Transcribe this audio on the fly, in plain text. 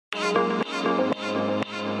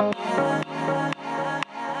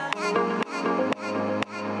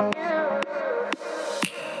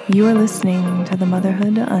You are listening to the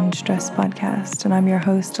Motherhood Unstressed podcast, and I'm your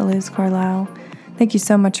host, Liz Carlisle. Thank you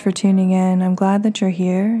so much for tuning in. I'm glad that you're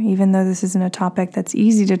here, even though this isn't a topic that's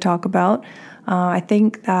easy to talk about. I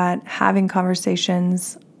think that having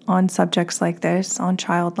conversations on subjects like this, on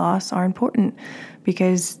child loss, are important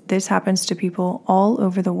because this happens to people all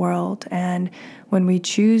over the world. And when we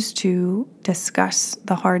choose to discuss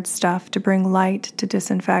the hard stuff, to bring light, to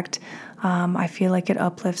disinfect, I feel like it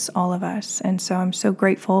uplifts all of us. And so I'm so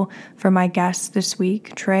grateful for my guests this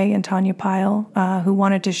week, Trey and Tanya Pyle, who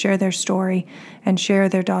wanted to share their story and share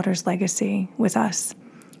their daughter's legacy with us.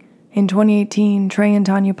 In 2018, Trey and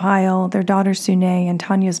Tanya Pyle, their daughter Sune, and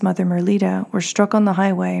Tanya's mother Merlita were struck on the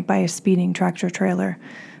highway by a speeding tractor trailer.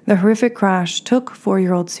 The horrific crash took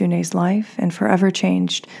 4-year-old Sune's life and forever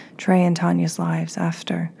changed Trey and Tanya's lives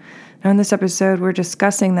after. Now, in this episode, we're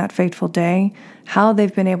discussing that fateful day, how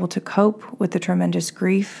they've been able to cope with the tremendous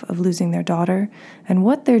grief of losing their daughter, and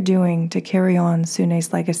what they're doing to carry on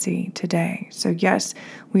Sune's legacy today. So yes,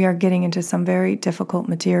 we are getting into some very difficult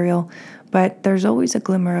material, but there's always a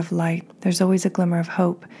glimmer of light. There's always a glimmer of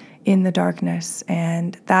hope in the darkness,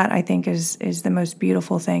 and that, I think, is the most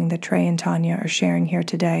beautiful thing that Trey and Tanya are sharing here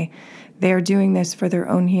today. They are doing this for their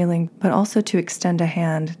own healing, but also to extend a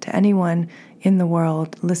hand to anyone in the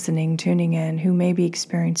world listening, tuning in, who may be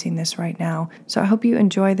experiencing this right now. So I hope you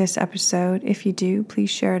enjoy this episode. If you do,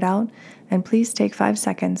 please share it out, and please take 5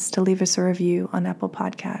 seconds to leave us a review on Apple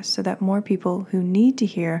Podcasts so that more people who need to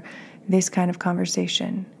hear this kind of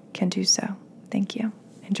conversation can do so. Thank you.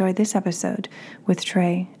 Enjoy this episode with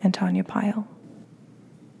Trey and Tanya Pyle.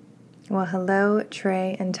 Well, hello,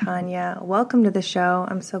 Trey and Tanya. Welcome to the show.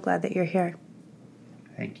 I'm so glad that you're here.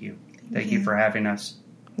 Thank you. Thank you for having us.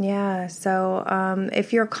 Yeah, so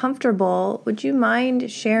if you're comfortable, would you mind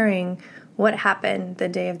sharing what happened the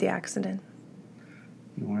day of the accident?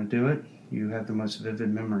 You want to do it? You have the most vivid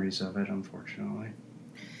memories of it, unfortunately.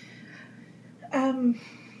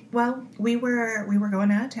 Well, we were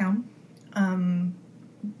going out of town.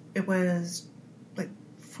 It was like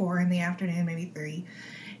 4 in the afternoon, maybe 3,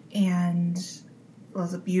 and it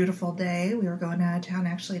was a beautiful day. We were going out of town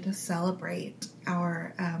actually to celebrate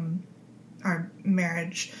our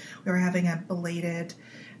marriage. We were having a belated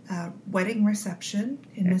wedding reception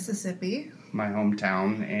in Mississippi, my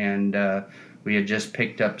hometown, and we had just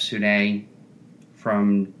picked up Sune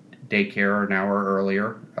from daycare an hour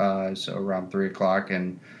earlier, so around 3 o'clock,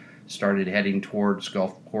 and started heading towards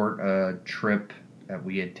Gulfport, a trip that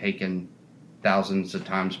we had taken thousands of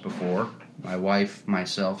times before. My wife,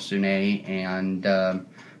 myself, Sune, and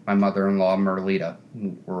my mother-in-law, Merlita,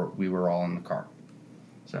 we were all in the car.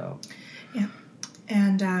 So, yeah,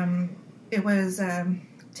 and it was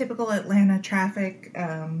typical Atlanta traffic.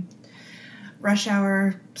 Rush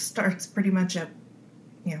hour starts pretty much at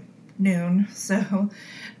noon. So,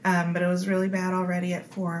 but it was really bad already at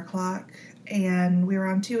 4 o'clock, and we were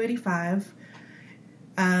on 285,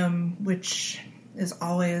 which is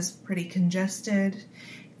always pretty congested.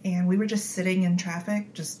 And we were just sitting in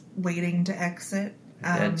traffic, just waiting to exit.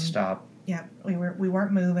 Dead stop. Yeah, we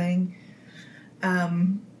weren't moving.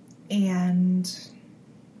 And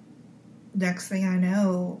next thing I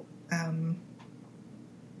know,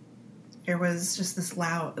 there was just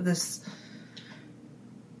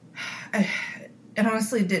it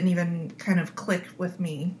honestly didn't even kind of click with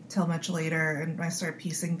me till much later, and I started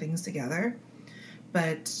piecing things together.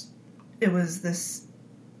 But it was this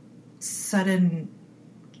sudden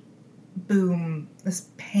boom, this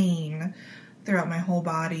pain throughout my whole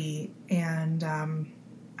body, and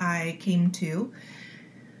I came to,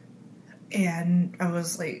 and I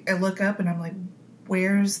was like, I look up and I'm like,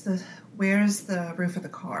 where's the roof of the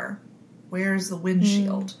car? Where's the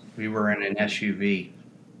windshield? We were in an SUV.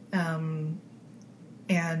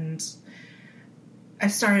 And I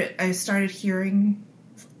started hearing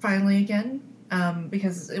finally again,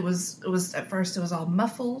 because it was at first it was all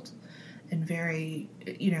muffled and very,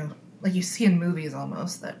 like you see in movies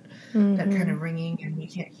almost, that kind of ringing, and you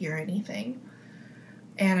can't hear anything.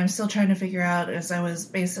 And I'm still trying to figure out, as I was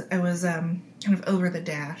kind of over the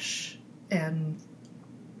dash and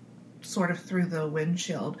sort of through the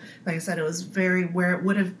windshield. Like I said, it was where it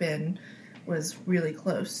would have been was really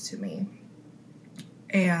close to me.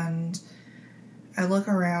 And I look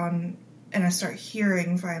around and I start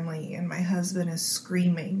hearing finally, and my husband is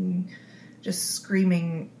screaming, just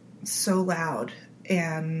screaming so loud.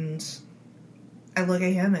 And I look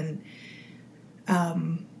at him, and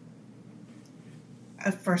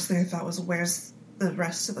at first thing I thought was, where's the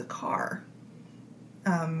rest of the car?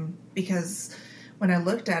 Because when I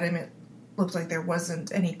looked at him, it looked like there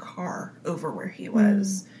wasn't any car over where he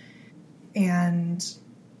was. And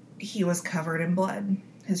he was covered in blood.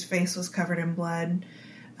 His face was covered in blood.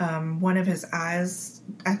 One of his eyes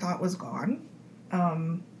I thought was gone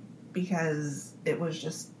because it was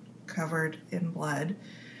just covered in blood.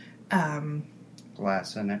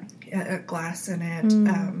 Glass in it. Glass in it.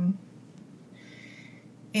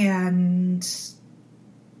 And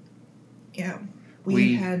yeah,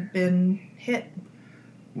 we had been hit.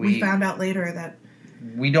 We found out later that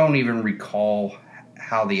we don't even recall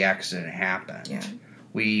how the accident happened. Yeah.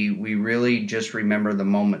 We really just remember the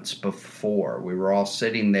moments before. We were all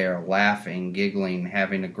sitting there laughing, giggling,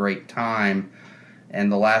 having a great time. And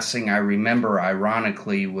the last thing I remember,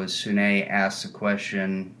 ironically, was Sune asked the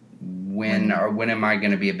question, when am I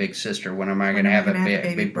going to be a big sister? When am I going to have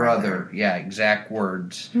a big brother? Yeah, exact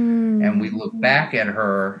words. And we look back at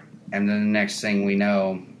her, and then the next thing we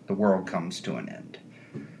know, the world comes to an end.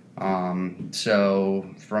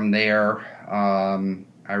 So from there,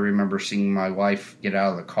 I remember seeing my wife get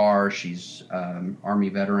out of the car. She's Army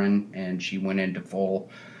veteran, and she went into full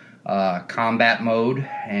combat mode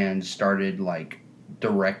and started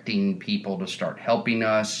directing people to start helping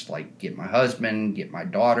us, get my husband, get my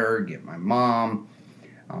daughter, get my mom.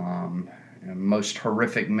 And most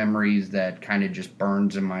horrific memories that kind of just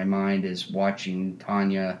burns in my mind is watching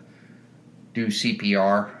Tanya do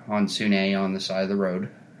CPR on Sune on the side of the road,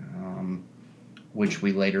 which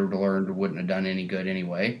we later learned wouldn't have done any good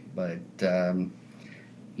anyway. But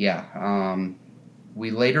we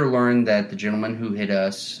later learned that the gentleman who hit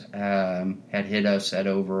us had hit us at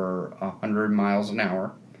over 100 miles an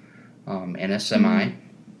hour in a semi.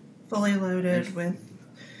 Fully loaded with,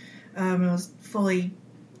 it was fully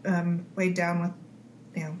weighed down with,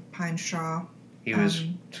 pine straw. He was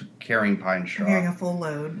carrying pine straw. Carrying a full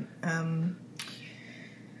load.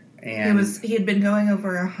 He had been going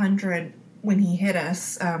over 100 when he hit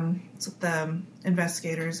us. That's what the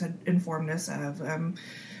investigators had informed us of.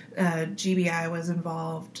 GBI was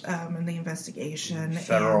involved in the investigation.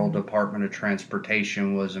 Federal Department of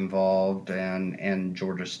Transportation was involved, and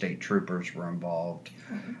Georgia State Troopers were involved.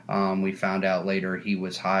 We found out later he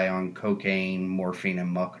was high on cocaine, morphine,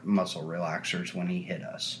 and muscle relaxers when he hit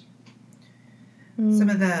us. Some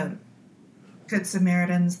of the Good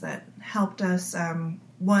Samaritans that helped us,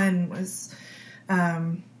 one was,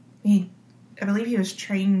 I believe he was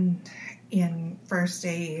trained in first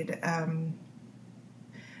aid. And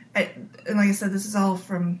like I said, this is all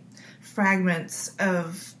from fragments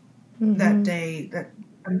of that day that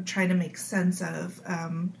I'm trying to make sense of.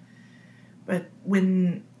 But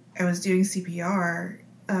when I was doing CPR,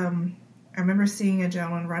 I remember seeing a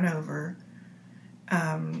gentleman run over,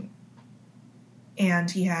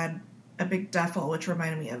 and he had a big duffel, which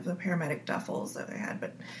reminded me of the paramedic duffels that I had.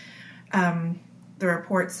 But the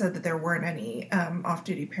report said that there weren't any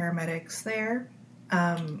off-duty paramedics there.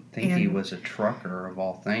 I think he was a trucker of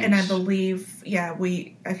all things. And I believe,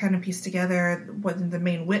 I kind of pieced together one of the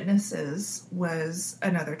main witnesses was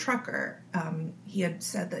another trucker. He had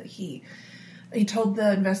said that he told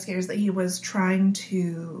the investigators that he was trying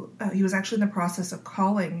to, he was actually in the process of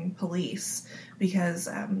calling police because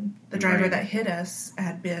the driver that hit us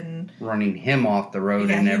had been running him off the road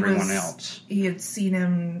and everyone else. He had seen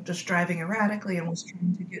him just driving erratically and was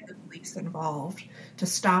trying to get the police involved to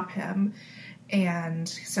stop him. And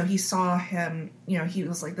so he saw him, he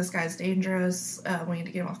was like, this guy's dangerous. We need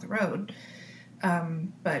to get him off the road.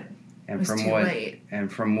 But it was too late. And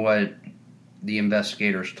from what the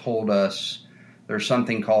investigators told us, there's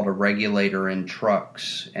something called a regulator in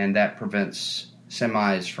trucks, and that prevents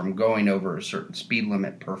semis from going over a certain speed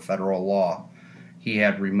limit per federal law. He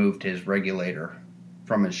had removed his regulator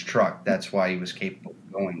from his truck. That's why he was capable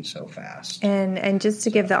of going so fast. And just to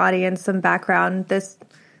give the audience some background, this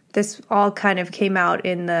all kind of came out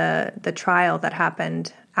in the trial that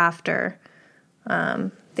happened after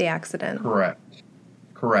the accident.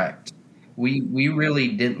 Correct. We really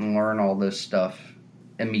didn't learn all this stuff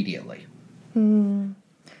immediately.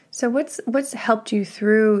 So what's helped you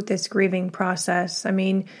through this grieving process? I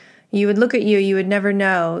mean, you would look at you would never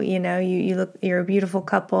know, you're a beautiful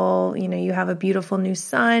couple, you have a beautiful new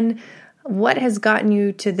son. What has gotten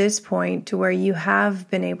you to this point to where you have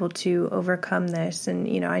been able to overcome this?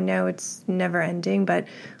 And, I know it's never ending, but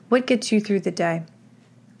what gets you through the day?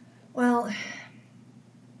 Well,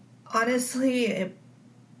 honestly,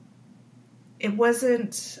 it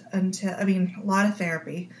wasn't until, a lot of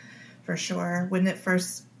therapy for sure. When it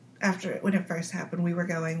first happened, we were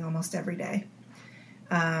going almost every day,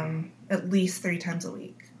 at least 3 times a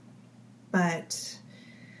week. But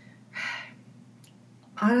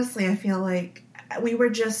honestly, I feel like we were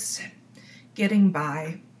just getting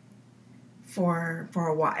by for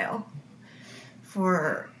a while. I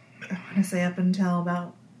want to say up until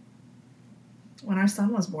about when our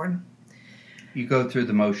son was born. You go through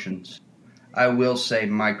the motions. I will say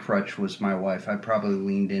my crutch was my wife. I probably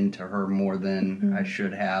leaned into her more than I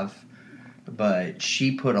should have. But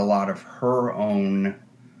she put a lot of her own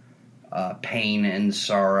pain and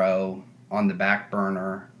sorrow on the back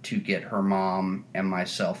burner to get her mom and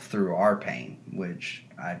myself through our pain, which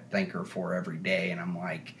I thank her for every day. And I'm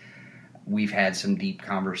like, we've had some deep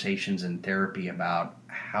conversations in therapy about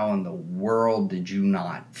how in the world did you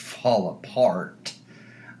not fall apart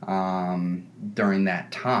during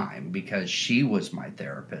that time, because she was my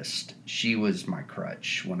therapist. She was my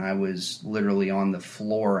crutch. When I was literally on the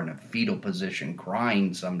floor in a fetal position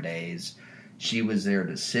crying some days, she was there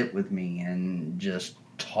to sit with me and just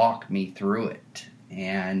talk me through it.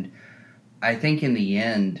 And I think in the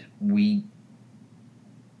end,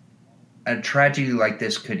 a tragedy like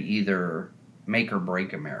this could either make or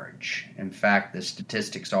break a marriage. In fact, the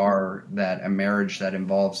statistics are that a marriage that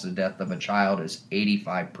involves the death of a child is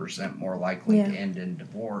 85% more likely to end in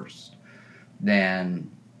divorce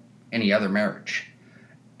than any other marriage.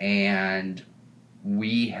 And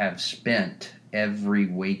we have spent every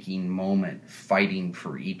waking moment fighting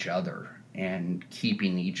for each other and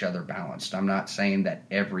keeping each other balanced. I'm not saying that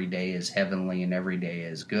every day is heavenly and every day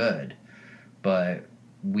is good, but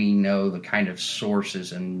we know the kind of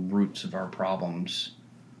sources and roots of our problems,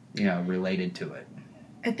 related to it.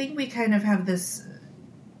 I think we kind of have this.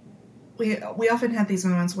 We often have these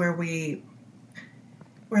moments where we're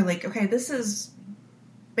like, okay, this is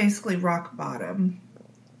basically rock bottom.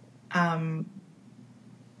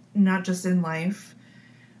 Not just in life.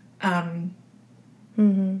 The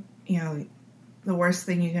worst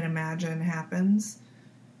thing you can imagine happens.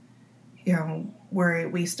 Where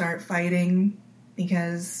we start fighting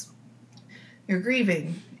because you're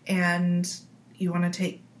grieving and you want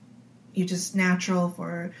to just natural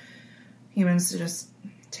for humans to just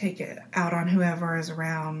take it out on whoever is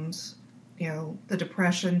around. The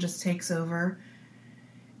depression just takes over.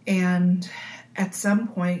 And at some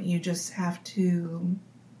point you just have to,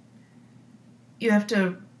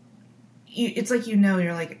 it's like,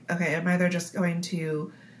 you're like, okay, I'm either just going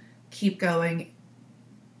to keep going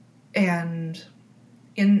and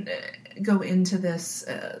go into this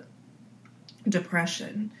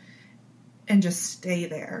depression and just stay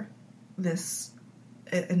there,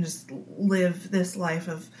 and just live this life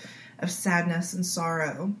of sadness and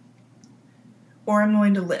sorrow, or I'm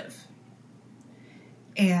going to live.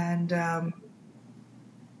 And that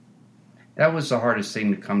was the hardest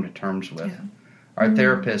thing to come to terms with. Yeah. Our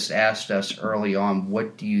therapist asked us early on,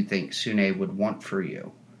 what do you think Sune would want for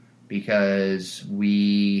you? Because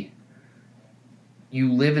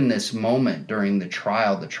you live in this moment during the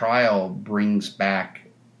trial. The trial brings back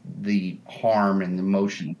the harm and the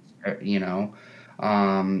emotion,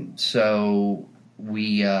 So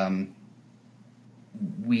we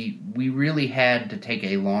really had to take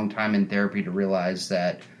a long time in therapy to realize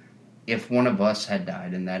that if one of us had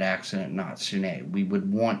died in that accident, not Sune, we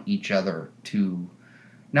would want each other to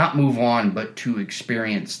not move on, but to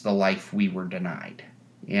experience the life we were denied,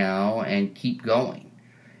 and keep going.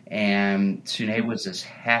 And Sune was this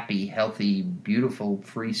happy, healthy, beautiful,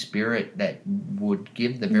 free spirit that would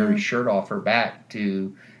give the very shirt off her back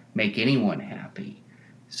to make anyone happy.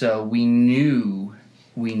 So we knew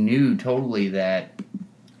totally that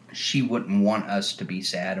she wouldn't want us to be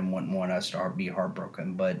sad and wouldn't want us to be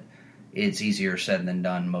heartbroken, but it's easier said than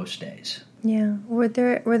done most days. Yeah. Were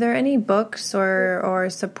there any books or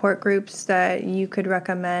support groups that you could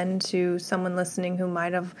recommend to someone listening who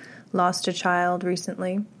might have lost a child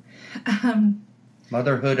recently?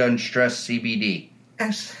 Motherhood Unstressed CBD. Ton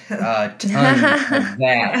of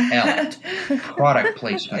that helped. Product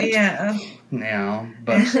placement. Yeah.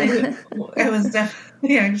 But I was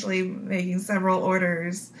definitely actually making several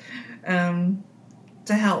orders to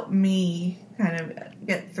help me kind of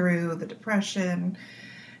get through the depression,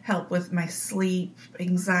 help with my sleep,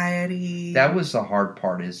 anxiety. That was the hard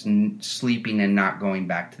part, is sleeping and not going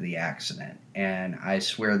back to the accident. And I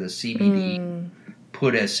swear the CBD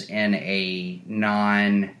put us in a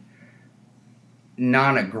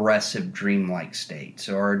non-aggressive dreamlike state.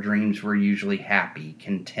 So our dreams were usually happy,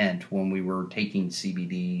 content when we were taking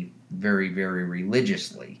CBD very, very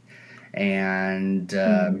religiously. And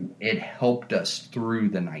it helped us through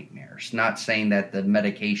the nightmares. Not saying that the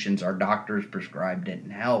medications our doctors prescribed didn't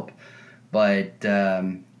help, but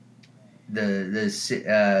the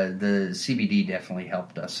CBD definitely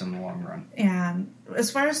helped us in the long run. And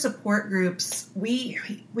as far as support groups,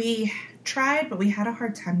 we tried, but we had a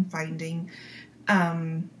hard time finding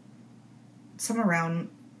some around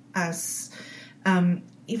us,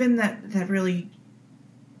 even that really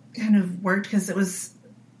kind of worked, because it was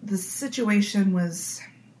the situation was,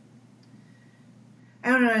 I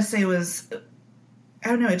don't know how to say, I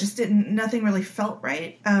don't know, it just nothing really felt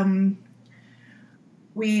right.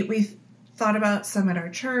 We thought about some at our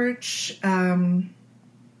church.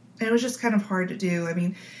 It was just kind of hard to do. I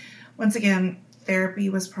mean, once again, therapy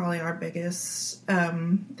was probably our biggest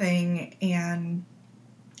thing, and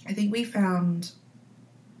I think we found,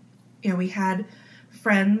 we had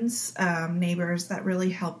friends, neighbors that really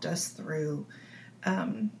helped us through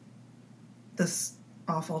this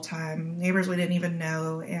awful time. Neighbors we didn't even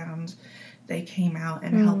know, and they came out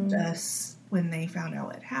and helped us when they found out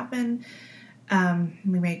what happened.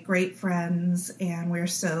 We made great friends, and we're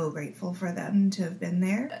so grateful for them to have been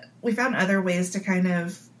there. We found other ways to kind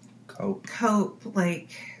of cope. Like,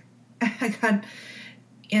 I got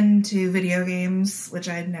into video games, which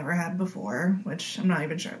I'd never had before, which I'm not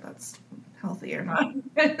even sure if that's healthy or not.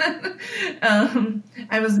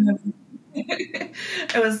 I was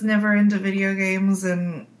never into video games,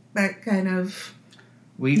 and that kind of...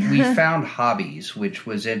 We found hobbies, which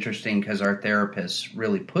was interesting because our therapist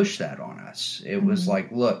really pushed that on us. It was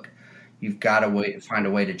like, look, you've got to find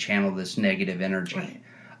a way to channel this negative energy. Right.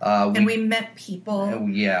 And we met people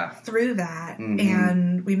through that,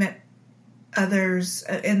 and we met others,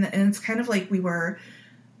 and it's kind of like we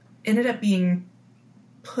ended up being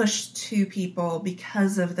pushed to people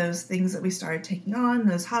because of those things that we started taking on,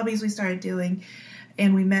 those hobbies we started doing,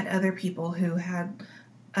 and we met other people who had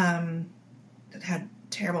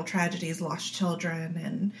terrible tragedies, lost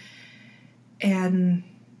children, and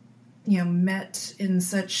met in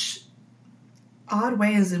such odd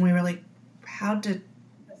ways, and we were like, how did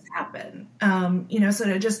this happen? So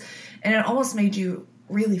it almost made you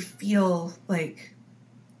really feel like,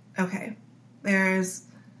 okay, there's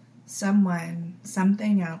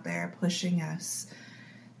something out there pushing us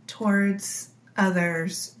towards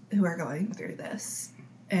others who are going through this.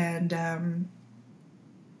 And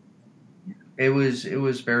it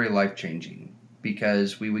was very life-changing,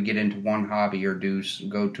 because we would get into one hobby or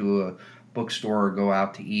go to a bookstore or go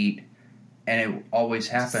out to eat, and it always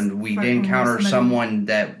happened. We'd encounter someone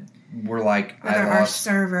that were like, our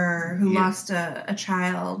server who lost a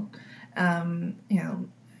child,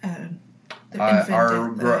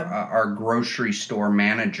 our grocery store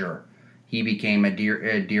manager, he became a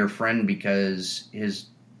dear friend because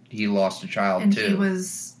he lost a child, and too.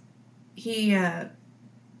 He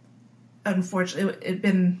unfortunately, it'd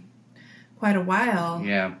been quite a while.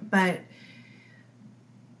 Yeah. But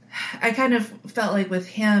I kind of felt like with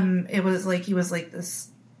him, it was like he was like this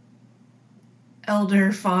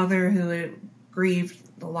elder father who had grieved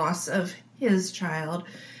the loss of his child.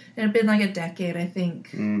 It had been like a decade, I think,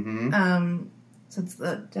 since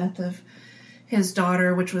the death of his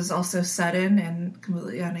daughter, which was also sudden and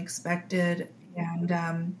completely unexpected.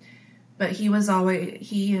 And but he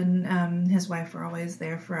and his wife were always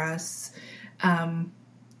there for us. And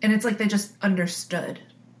it's like they just understood,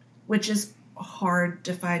 which is hard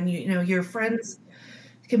to find. Your friends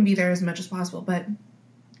can be there as much as possible, but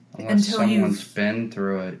until someone's been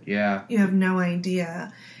through it, you have no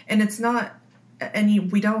idea. And it's not,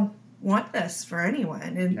 we don't want this for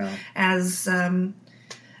anyone. And as the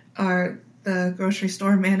grocery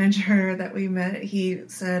store manager that we met, he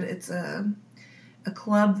said it's a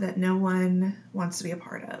club that no one wants to be a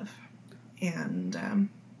part of. And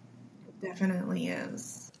it definitely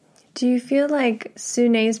is. Do you feel like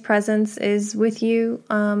Sune's presence is with you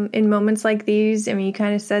in moments like these? I mean, you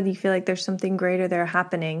kind of said you feel like there's something greater there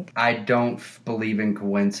happening. I don't believe in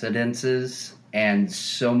coincidences, and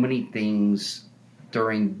so many things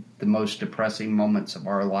during the most depressing moments of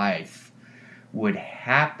our life would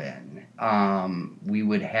happen. We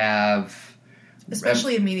would have...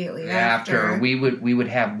 Especially immediately after. We would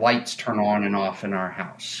have lights turn on and off in our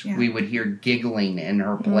house. Yeah. We would hear giggling in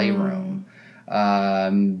her playroom.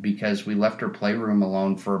 Because we left her playroom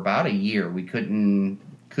alone for about a year. We couldn't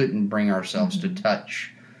bring ourselves to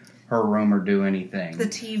touch her room or do anything. The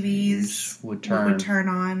TVs would turn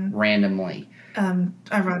on randomly.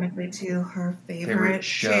 Ironically, to her favorite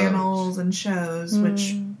channels and shows,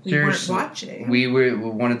 which we weren't watching. We were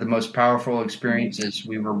one of the most powerful experiences.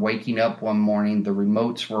 We were waking up one morning. The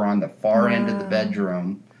remotes were on the far end of the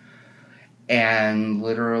bedroom. And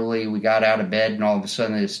literally, we got out of bed, and all of a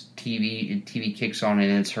sudden, this TV kicks on,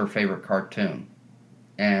 and it's her favorite cartoon.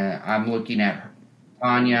 And I'm looking at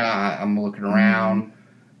Tanya. I'm looking around,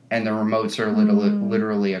 and the remotes are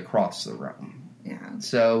literally across the room. Yeah.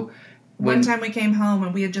 So one time we came home,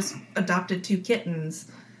 and we had just adopted 2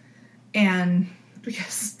 kittens, and we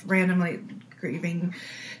just randomly grieving,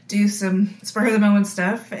 do some spur of the moment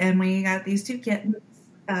stuff, and we got these 2 kittens,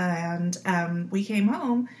 and we came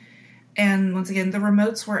home. And once again, the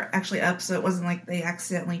remotes were actually up, so it wasn't like they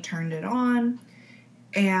accidentally turned it on.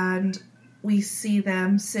 And we see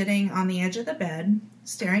them sitting on the edge of the bed,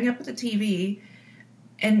 staring up at the TV,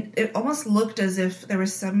 and it almost looked as if there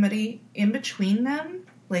was somebody in between them,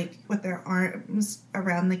 like with their arms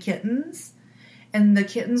around the kittens. And the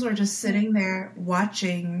kittens were just sitting there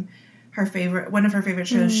watching one of her favorite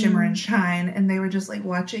shows, Shimmer and Shine, and they were just like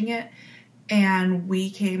watching it. And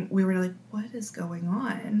we were like, what is going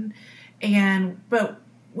on? But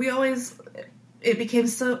it became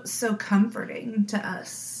so comforting to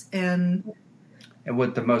us. And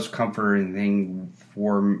what the most comforting thing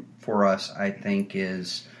for us, I think,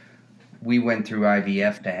 is we went through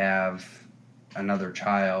IVF to have another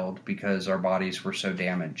child because our bodies were so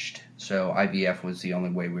damaged. So IVF was the only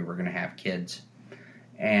way we were going to have kids.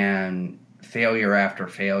 And failure after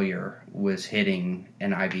failure was hitting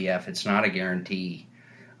in IVF. It's not a guarantee.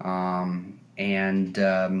 When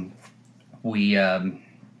we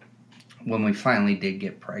finally did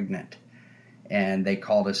get pregnant and they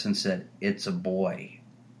called us and said, it's a boy,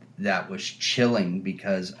 that was chilling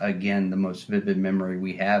because, again, the most vivid memory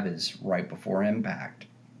we have is right before impact.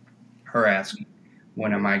 Her asking,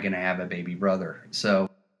 when am I going to have a baby brother? So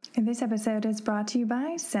And this episode is brought to you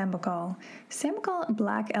by Sambucol. Sambucol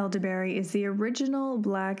Black Elderberry is the original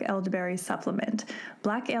black elderberry supplement.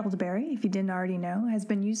 Black elderberry, if you didn't already know, has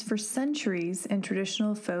been used for centuries in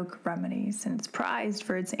traditional folk remedies, and it's prized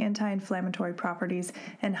for its anti-inflammatory properties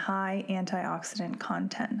and high antioxidant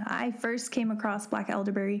content. I first came across black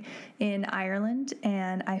elderberry in Ireland,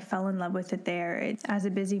 and I fell in love with it there. As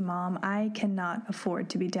a busy mom, I cannot afford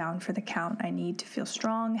to be down for the count. I need to feel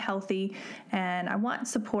strong, healthy, and I want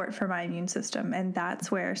support for my immune system, and that's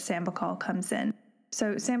where Sambucol comes in.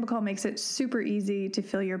 So Sambucol makes it super easy to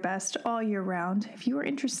feel your best all year round. If you are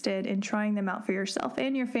interested in trying them out for yourself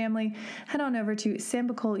and your family, head on over to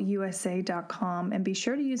SambucolUSA.com and be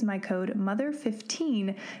sure to use my code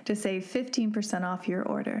MOTHER15 to save 15% off your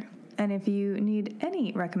order. And if you need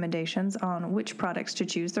any recommendations on which products to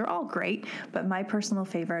choose, they're all great, but my personal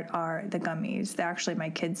favorite are the gummies. They're actually my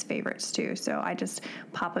kids' favorites too. So I just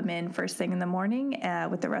pop them in first thing in the morning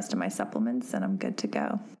with the rest of my supplements, and I'm good to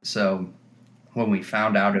go. So when we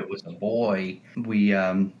found out it was a boy, we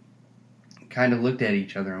kind of looked at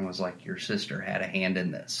each other and was like, your sister had a hand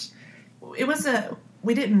in this.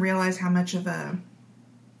 We didn't realize how much of a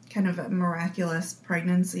kind of a miraculous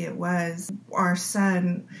pregnancy it was. Our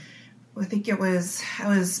son, I think I was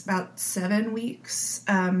about 7 weeks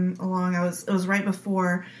along. It was right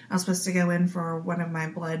before I was supposed to go in for one of my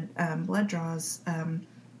blood draws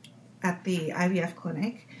at the IVF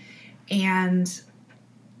clinic, and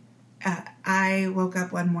I woke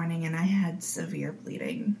up one morning and I had severe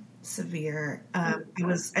bleeding. I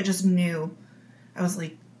just knew. I was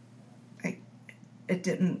like,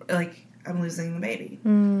 I'm losing the baby.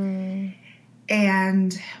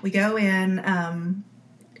 And we go in,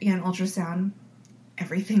 ultrasound,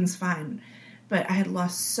 everything's fine. But I had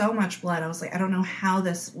lost so much blood. I was like, I don't know how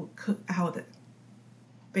the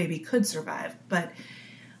baby could survive. But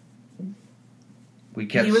we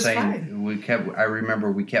kept he was saying, fine. I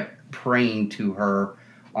remember we kept praying to her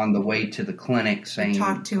on the way to the clinic, saying,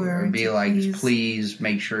 talk to her, be like, please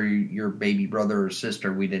make sure your baby brother or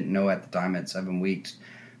sister, we didn't know at the time at 7 weeks,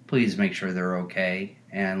 please make sure they're okay.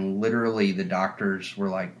 And literally the doctors were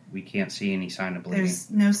like, we can't see any sign of bleeding. There's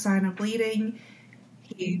no sign of bleeding.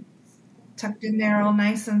 He's tucked in there all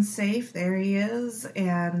nice and safe. There he is.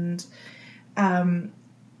 And,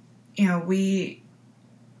 we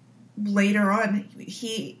later on,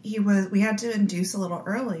 we had to induce a little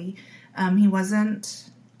early. He wasn't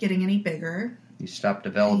getting any bigger. He stopped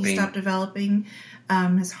developing.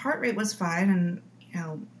 His heart rate was fine.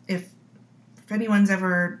 And, if anyone's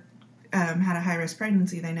ever had a high-risk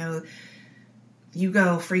pregnancy, they know you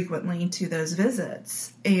go frequently to those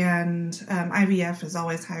visits. And IVF is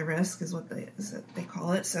always high risk, is what they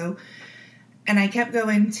call it. So, and I kept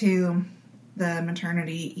going to the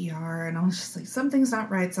maternity ER, and I was just like, something's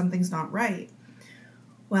not right.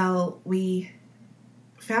 Well, we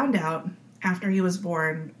found out after he was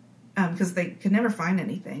born, because they could never find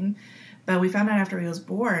anything, but we found out after he was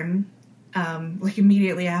born,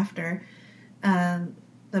 immediately after, the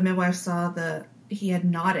midwife saw he had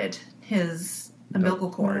knotted his umbilical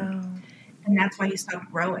cord, and that's why he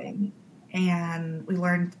stopped growing. And we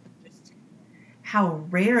learned how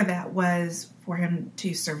rare that was for him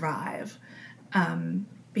to survive,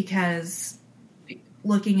 because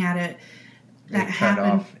looking at it, that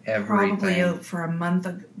happened probably for a month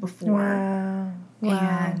before. Wow.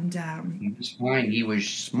 And he was fine. He was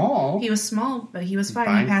small. But he was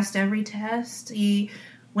fine. He passed every test. He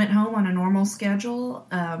went home on a normal schedule.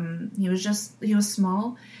 He was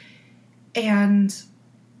small, and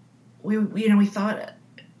we thought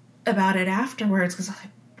about it afterwards, because I was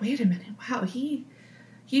like, wait a minute, wow, he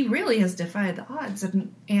really has defied the odds.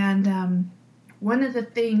 And one of the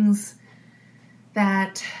things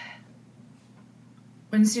that,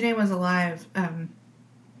 when Sune was alive,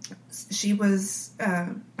 she was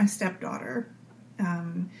my stepdaughter,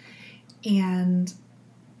 and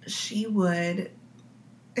she would,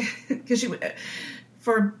 because she would,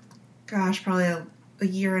 for probably a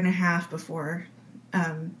year and a half before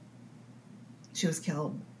she was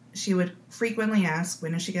killed, she would frequently ask,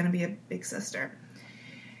 when is she going to be a big sister?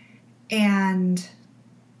 And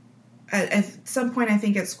at some point, I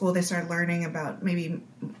think at school, they started learning about maybe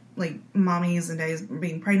like mommies and daddies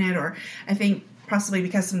being pregnant, or I think possibly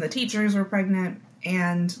because some of the teachers were pregnant,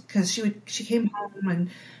 and because she came home and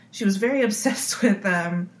she was very obsessed with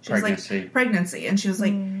pregnancy, and she was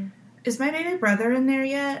like, is my baby brother in there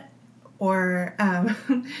yet? Or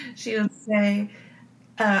she would say,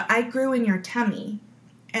 I grew in your tummy.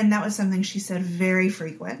 And that was something she said very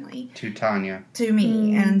frequently. To Tanya. To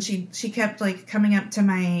me. And she kept, like, coming up to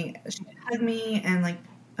she'd hug me and, like,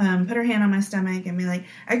 put her hand on my stomach and be like,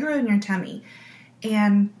 I grew in your tummy.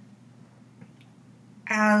 And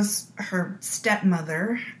as her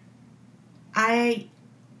stepmother, I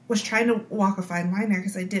was trying to walk a fine line there,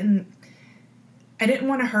 because I didn't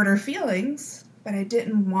want to hurt her feelings, but I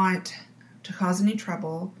didn't want to cause any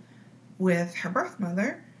trouble with her birth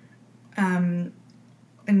mother.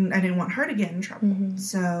 And I didn't want her to get in trouble.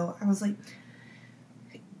 So I was like,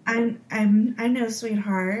 I know,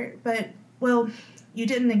 sweetheart, but, well, you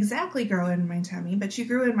didn't exactly grow in my tummy, but you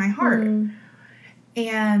grew in my heart.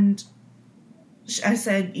 And I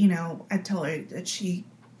said, I told her that she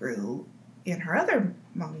grew in her other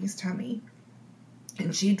mommy's tummy.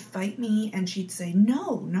 And she'd fight me, and she'd say,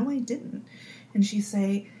 no, I didn't. And she'd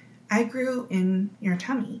say, I grew in your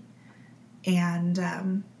tummy.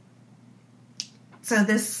 And, so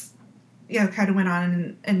this, kind of went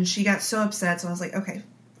on, and she got so upset. So I was like, okay,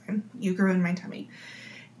 fine, you grew in my tummy.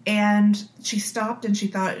 And she stopped, and she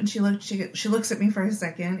thought, and she looks at me for a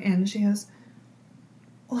second, and she goes,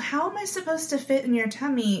 well, how am I supposed to fit in your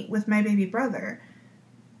tummy with my baby brother?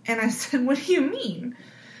 And I said, what do you mean?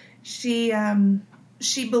 She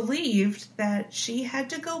believed that she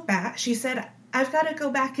had to go back. She said, I've got to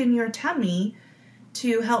go back in your tummy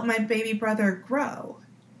to help my baby brother grow.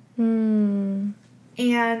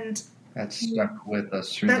 And that stuck with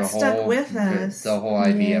us through the whole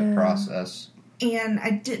IVF process. And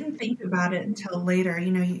I didn't think about it until later.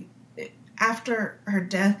 After her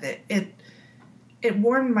death, it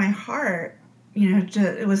warmed my heart.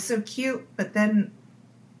 It was so cute. But then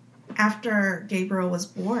after Gabriel was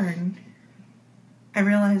born, I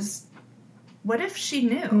realized, what if she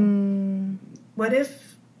knew? What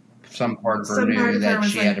if some part of her knew that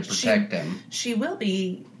she had to protect him? She will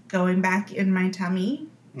be going back in my tummy.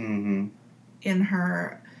 In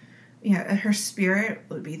her, her spirit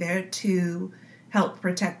would be there to help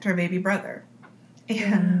protect her baby brother.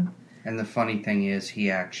 And the funny thing is, he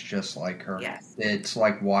acts just like her. Yes. It's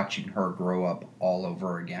like watching her grow up all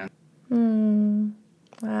over again.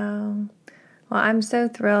 Wow. Well, I'm so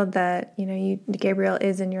thrilled that, Gabriel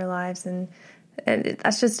is in your lives, and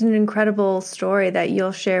that's just an incredible story that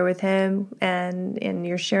you'll share with him, and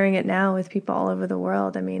you're sharing it now with people all over the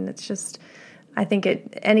world. I mean, it's just, I think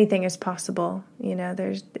anything is possible.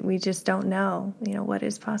 We just don't know, what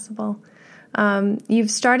is possible. You've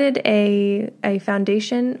started a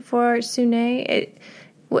foundation for Sune.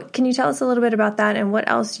 Can you tell us a little bit about that, and what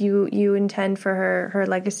else you intend for her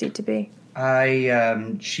legacy to be?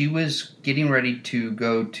 She was getting ready to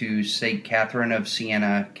go to St. Catherine of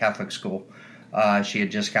Siena Catholic School. She had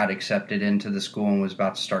just got accepted into the school and was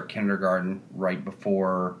about to start kindergarten right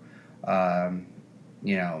before,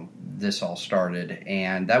 this all started.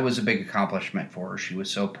 And that was a big accomplishment for her. She was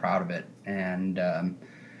so proud of it. And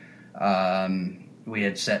we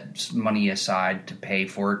had set money aside to pay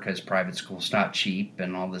for it, because private school's not cheap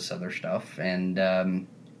and all this other stuff. And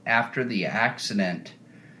after the accident,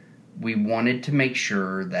 we wanted to make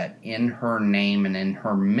sure that in her name and in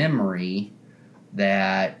her memory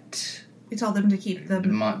that we told them to keep the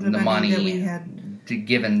money that we had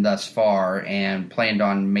given thus far, and planned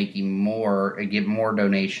on making get more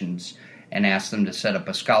donations, and asked them to set up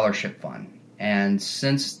a scholarship fund. And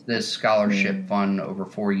since this scholarship fund over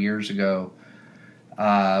 4 years ago,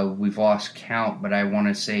 we've lost count, but I want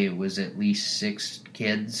to say it was at least 6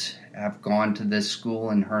 kids have gone to this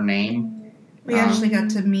school in her name. We actually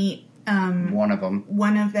got to meet one of them.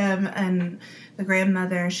 One of them, and the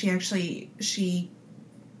grandmother. She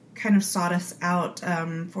kind of sought us out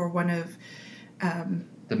for one of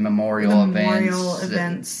the memorial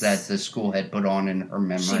events that the school had put on in her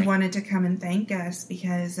memory. She wanted to come and thank us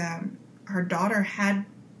because her daughter had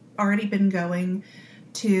already been going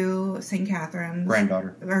to St. Catherine's.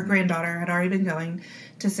 Her granddaughter had already been going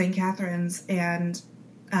to St. Catherine's, and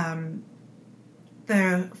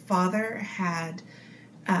the father had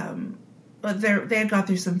they had gone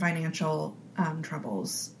through some financial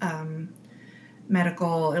troubles,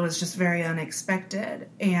 medical. It was just very unexpected,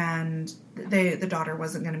 and the daughter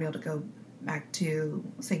wasn't going to be able to go back to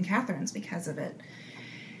St. Catherine's because of it.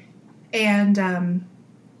 And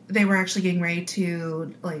they were actually getting ready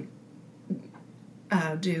to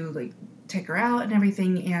take her out and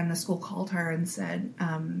everything, and the school called her and said,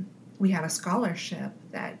 we have a scholarship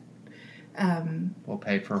that we'll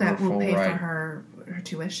pay for her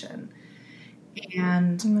tuition.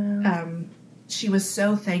 And she was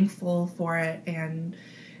so thankful for it, and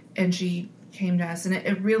she came to us, and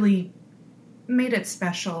it really made it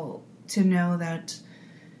special to know that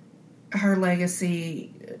her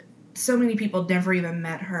legacy, so many people never even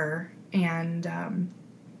met her, and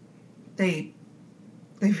they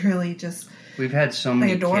really just, we've had so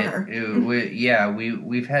many adore kids. her.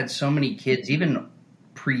 We've had so many kids, even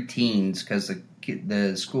preteens, because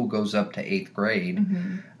the school goes up to 8th grade.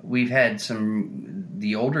 Mm-hmm. We've had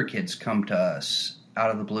the older kids come to us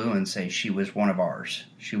out of the blue and say she was one of ours.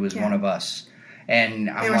 She was one of us, and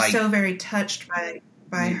they were so very touched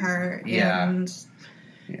by her. And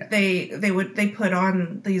they put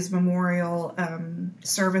on these memorial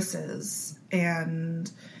services,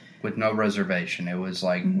 and with no reservation. It was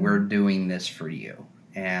like, we're doing this for you,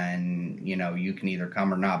 and you can either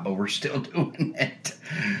come or not, but we're still doing it.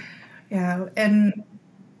 Yeah, and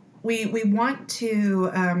we want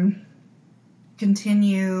to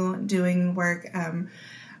continue doing work.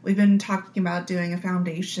 We've been talking about doing a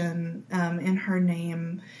foundation in her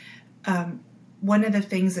name. One of the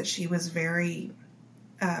things that she was very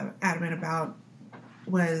adamant about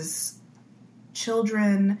was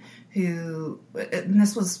children who, and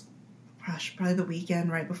this was probably the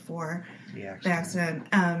weekend right before the accident,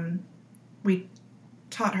 we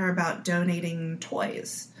taught her about donating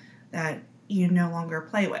toys that you no longer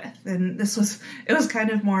play with. And it was kind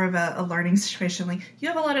of more of a learning situation. Like, you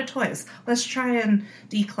have a lot of toys. Let's try and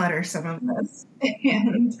declutter some of this.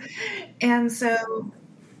 And so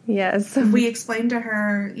yes, we explained to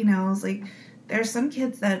her, it was like, there's some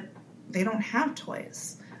kids that they don't have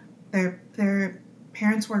toys. Their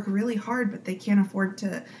parents work really hard, but they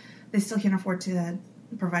still can't afford to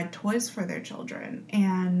provide toys for their children.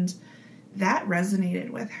 And that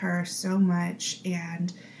resonated with her so much.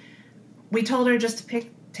 And we told her just to pick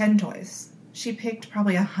 10 toys. She picked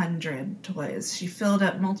probably 100 toys. She filled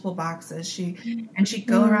up multiple boxes. She'd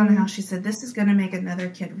go around the house. She said, this is going to make another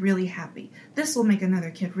kid really happy. This will make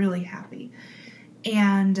another kid really happy.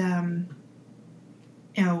 And,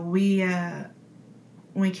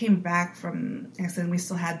 when we came back from accident, we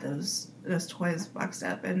still had those toys boxed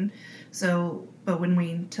up. And so, but when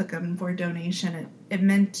we took them for donation, it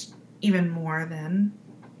meant even more then.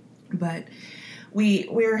 But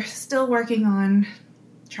we're still working on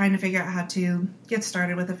trying to figure out how to get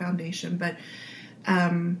started with a foundation. But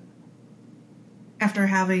after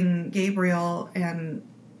having Gabriel and,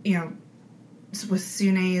 with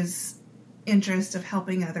Sune's interest of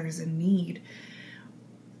helping others in need,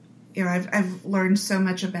 I've learned so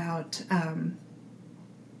much about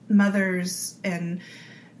mothers and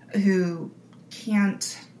who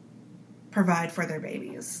can't provide for their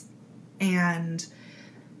babies. And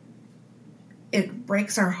it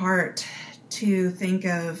breaks our heart to think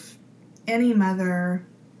of any mother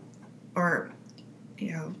or,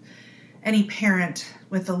 any parent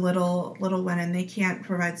with a little one, and they can't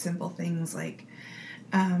provide simple things like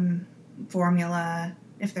formula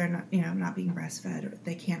if they're not being breastfed, or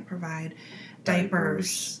they can't provide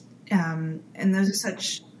diapers. And those are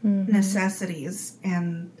such necessities,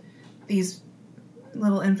 and these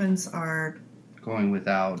little infants are going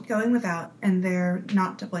without, and they're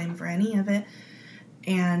not to blame for any of it.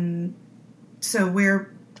 And so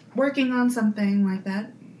we're working on something like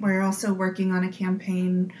that. We're also working on a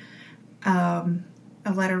campaign, a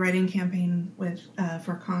letter writing campaign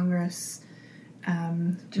for Congress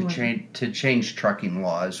to change trucking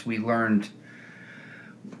laws. We learned,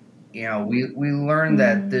 we learned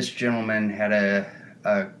that this gentleman had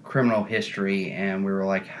a criminal history, and we were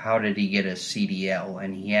like, how did he get a CDL?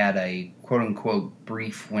 And he had a quote unquote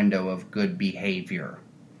brief window of good behavior.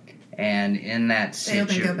 And in that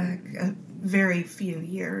situation, they only go back a very few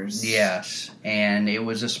years. Yes, and it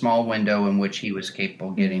was a small window in which he was capable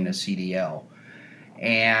of getting a CDL.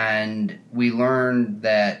 And we learned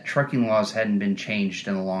that trucking laws hadn't been changed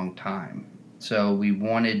in a long time. So we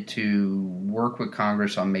wanted to work with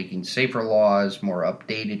Congress on making safer laws, more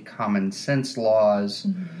updated common sense laws,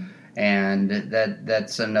 and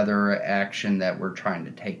that's another action that we're trying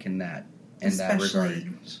to take in that especially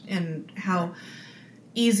regard. in how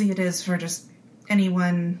easy it is for just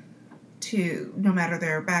anyone to, no matter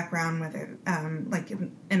their background, whether like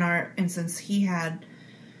in our instance, he had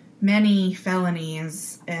many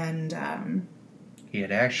felonies, and he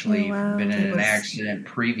had actually been in an accident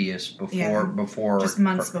before just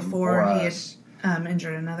months before he us. had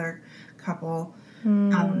injured another couple.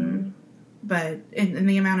 But in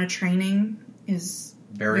the amount of training is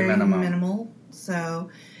very minimal.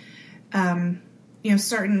 So,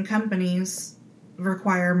 certain companies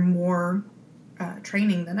require more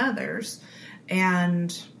training than others,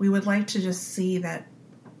 and we would like to just see that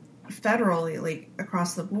federally, like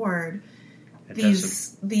across the board, that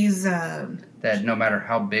no matter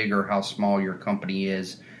how big or how small your company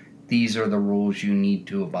is, these are the rules you need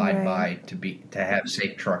to abide by to have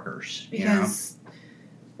safe truckers. Because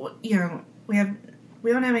we don't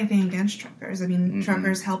have anything against truckers. I mean,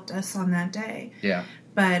 truckers helped us on that day. Yeah.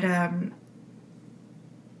 But and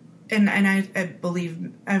I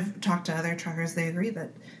believe I've talked to other truckers. They agree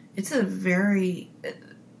that it's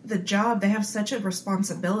the job, they have such a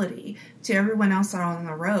responsibility to everyone else out on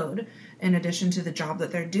the road in addition to the job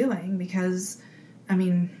that they're doing, because, I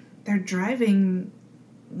mean, they're driving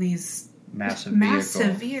these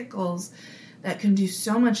massive vehicles that can do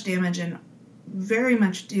so much damage and very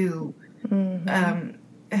much do have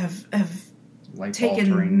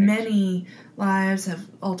taken many lives, have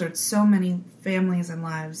altered so many families and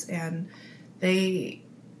lives, and they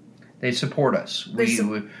support us.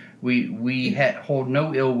 We hold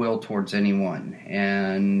no ill will towards anyone,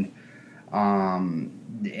 and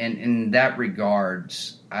in that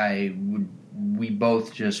regards, we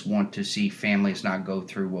both just want to see families not go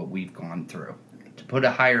through what we've gone through, to put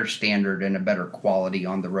a higher standard and a better quality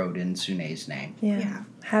on the road in Sune's name. Yeah.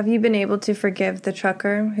 Have you been able to forgive the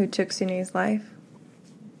trucker who took Sune's life?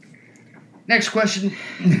 Next question.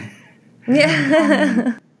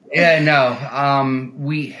 Yeah.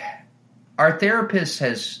 Our therapist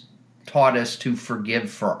has taught us to forgive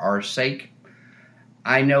for our sake.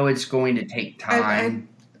 I know it's going to take time.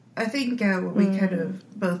 I think what we kind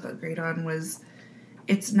of both agreed on was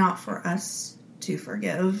it's not for us to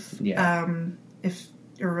forgive. Yeah. If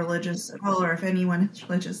you're religious at all, or if anyone is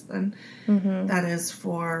religious, then that is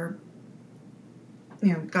for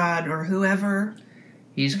God or whoever.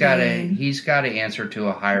 He's got to answer to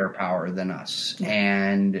a higher power than us,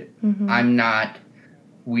 and I'm not.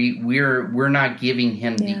 We're not giving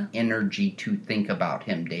him the energy to think about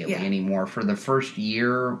him daily anymore. For the first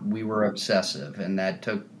year, we were obsessive, and that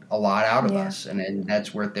took a lot out of us. And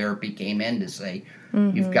that's where therapy came in to say,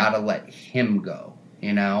 you've got to let him go,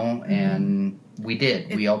 and we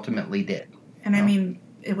did. We ultimately did. And I mean,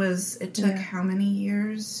 it took how many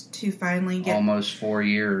years to finally get? Almost 4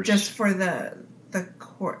 years. Just for the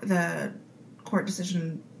court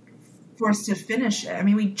decision for us to finish it. I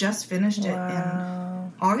mean, we just finished it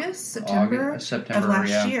in September of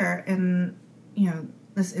last year. And,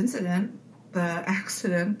 this incident, the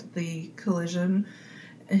accident, the collision,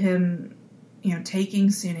 him,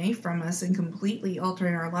 taking Sune from us and completely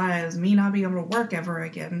altering our lives, me not being able to work ever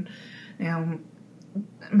again,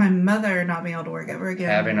 my mother not being able to work ever again.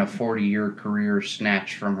 Having a 40-year career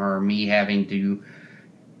snatched from her, me having to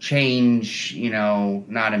change,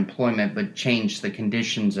 not employment, but change the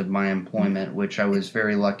conditions of my employment, which I was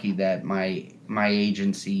very lucky that my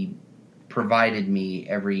agency provided me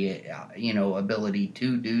every, ability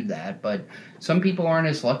to do that. But some people aren't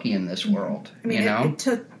as lucky in this world, I mean, it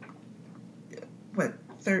took,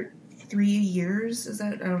 3 years? Is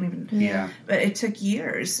that? I don't even... Yeah. But it took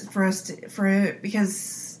years for it,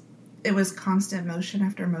 because it was constant motion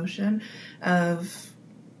after motion of...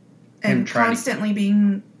 And constantly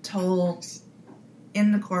being told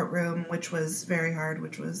in the courtroom, which was very hard,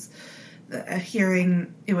 which was a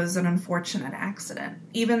hearing, it was an unfortunate accident.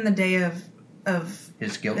 Even the day of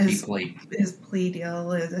his guilty plea. His plea deal,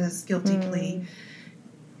 his guilty plea,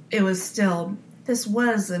 it was still, this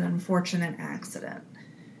was an unfortunate accident.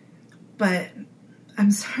 But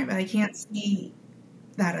I'm sorry, but I can't see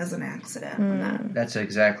that as an accident. That's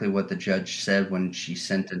exactly what the judge said when she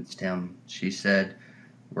sentenced him. She said,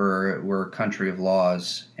 We're a country of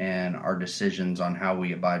laws, and our decisions on how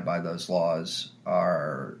we abide by those laws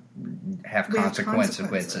have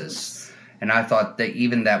consequences. And I thought that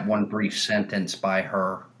even that one brief sentence by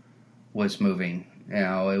her was moving.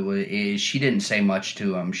 She didn't say much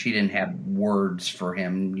to him. She didn't have words for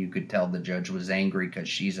him. You could tell the judge was angry because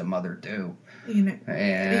she's a mother too.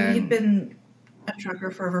 And he'd been a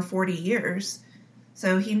trucker for over 40 years,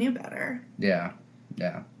 so he knew better. Yeah.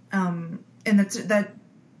 And that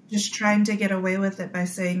just trying to get away with it by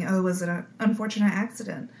saying, "Oh, it was an unfortunate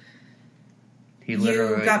accident." He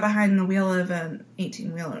literally You got behind the wheel of an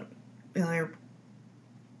 18-wheeler,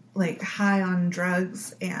 like high on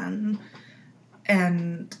drugs, and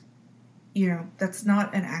that's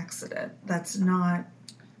not an accident. That's your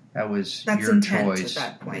intent choice. At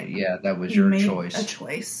that point. Yeah, that was You your made choice. a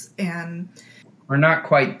choice, and we're not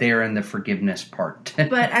quite there in the forgiveness part.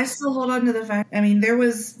 but I still hold on to the fact. I mean, there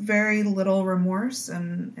was very little remorse,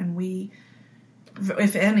 and we,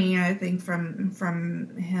 if any, I think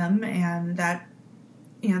from him, and that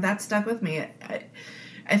that stuck with me.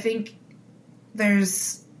 I think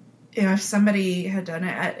there's, if somebody had done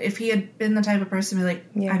it, if he had been the type of person to be like,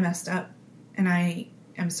 I messed up, and I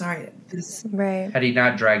am sorry. Right. Had he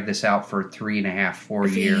not dragged this out for 3.5, 4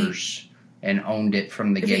 years and owned it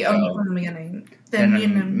from the get-go, he owned it from the beginning,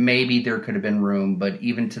 then maybe there could have been room. But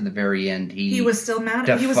even to the very end, he was still mad.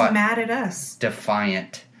 He was mad at us.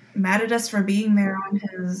 Defiant. Mad at us for being there on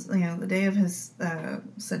his, the day of his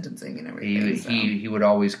sentencing and everything. He would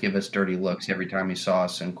always give us dirty looks every time he saw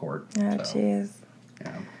us in court. Oh, jeez.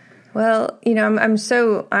 Yeah. Well, I'm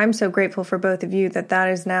so grateful for both of you that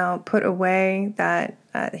is now put away, that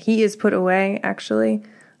he is put away, actually.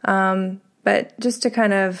 But just to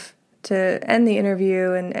kind of to end the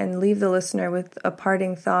interview and leave the listener with a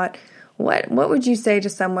parting thought, what would you say to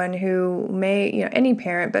someone who may, any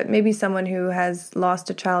parent, but maybe someone who has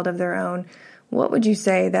lost a child of their own? What would you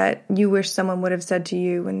say that you wish someone would have said to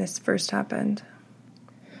you when this first happened?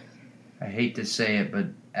 I hate to say it, but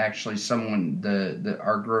actually someone,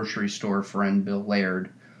 our grocery store friend, Bill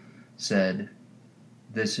Laird, said,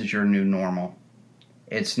 "This is your new normal."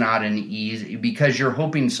 It's not an easy, because you're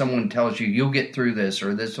hoping someone tells you you'll get through this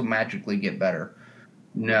or this will magically get better.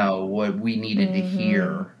 No, what we needed to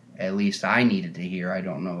hear, at least I needed to hear, I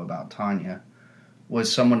don't know about Tanya,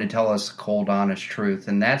 was someone to tell us the cold, honest truth.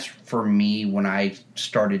 And that's for me when I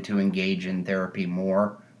started to engage in therapy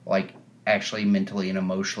more, like actually mentally and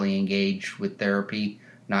emotionally engage with therapy,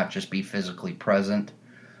 not just be physically present,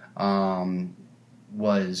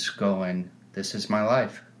 was going, this is my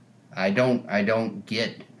life. I don't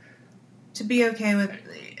get to be okay with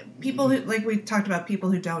people who, like we talked about, people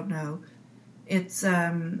who don't know. It's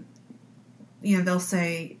they'll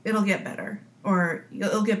say it'll get better or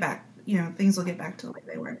it'll get back. Things will get back to the way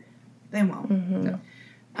they were. They won't. No.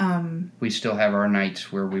 We still have our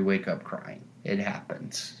nights where we wake up crying. It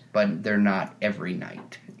happens, but they're not every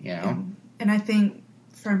night. And I think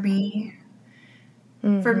for me,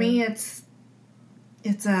 it's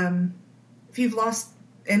if you've lost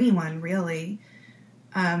anyone really,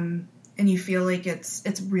 and you feel like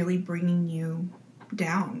it's really bringing you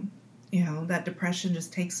down, that depression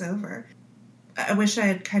just takes over. I wish I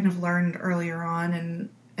had kind of learned earlier on, and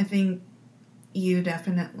I think you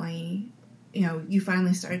definitely, you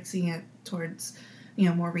finally started seeing it towards,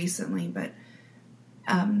 more recently, but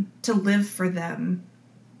to live for them.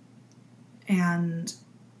 And,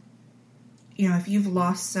 if you've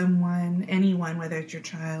lost someone, anyone, whether it's your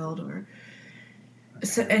child or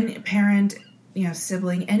any parent,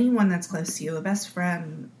 sibling, anyone that's close to you, a best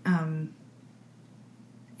friend,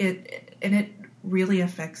 it really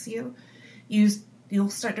affects you. You'll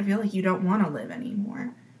start to feel like you don't want to live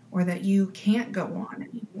anymore, or that you can't go on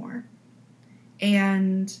anymore.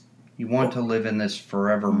 And you want to live in this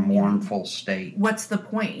forever mournful state. What's the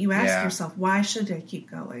point? You ask yourself, why should I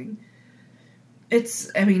keep going?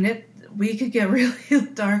 We could get really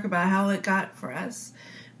dark about how it got for us,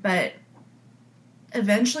 but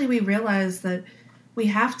eventually we realized that we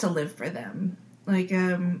have to live for them. Like,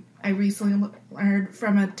 I recently heard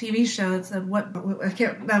from a TV show that said, what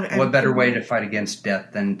better way to fight against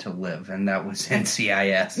death than to live? And that was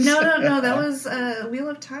NCIS. No, that was Wheel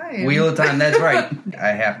of Time. Wheel of Time, that's right. I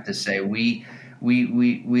have to say, we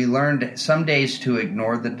learned some days to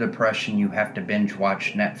ignore the depression. You have to binge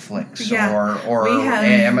watch Netflix or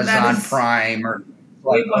Amazon Prime or.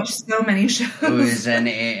 We watched so many shows.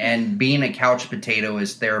 and being a couch potato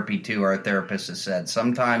is therapy too. Our therapist has said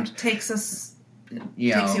sometimes takes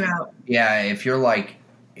you out. Yeah, if you're like,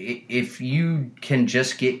 if you can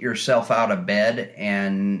just get yourself out of bed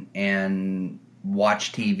and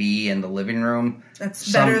watch TV in the living room,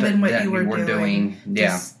 that's better than what you were doing.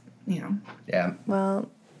 Yeah. Yeah. Well,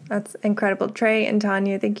 that's incredible. Trey and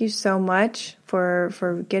Tanya, thank you so much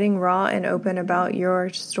for getting raw and open about your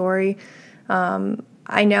story.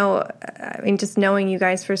 I know, I mean, just knowing you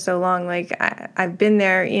guys for so long, like I've been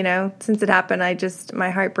there, since it happened. My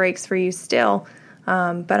heart breaks for you still.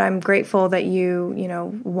 But I'm grateful that you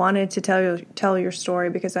wanted to tell your story,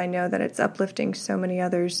 because I know that it's uplifting so many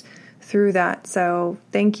others through that. So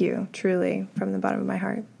thank you, truly, from the bottom of my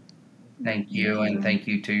heart. Thank you, and thank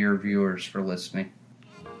you to your viewers for listening.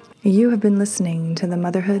 You have been listening to the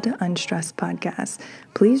Motherhood Unstressed podcast.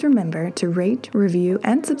 Please remember to rate, review,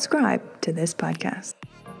 and subscribe to this podcast.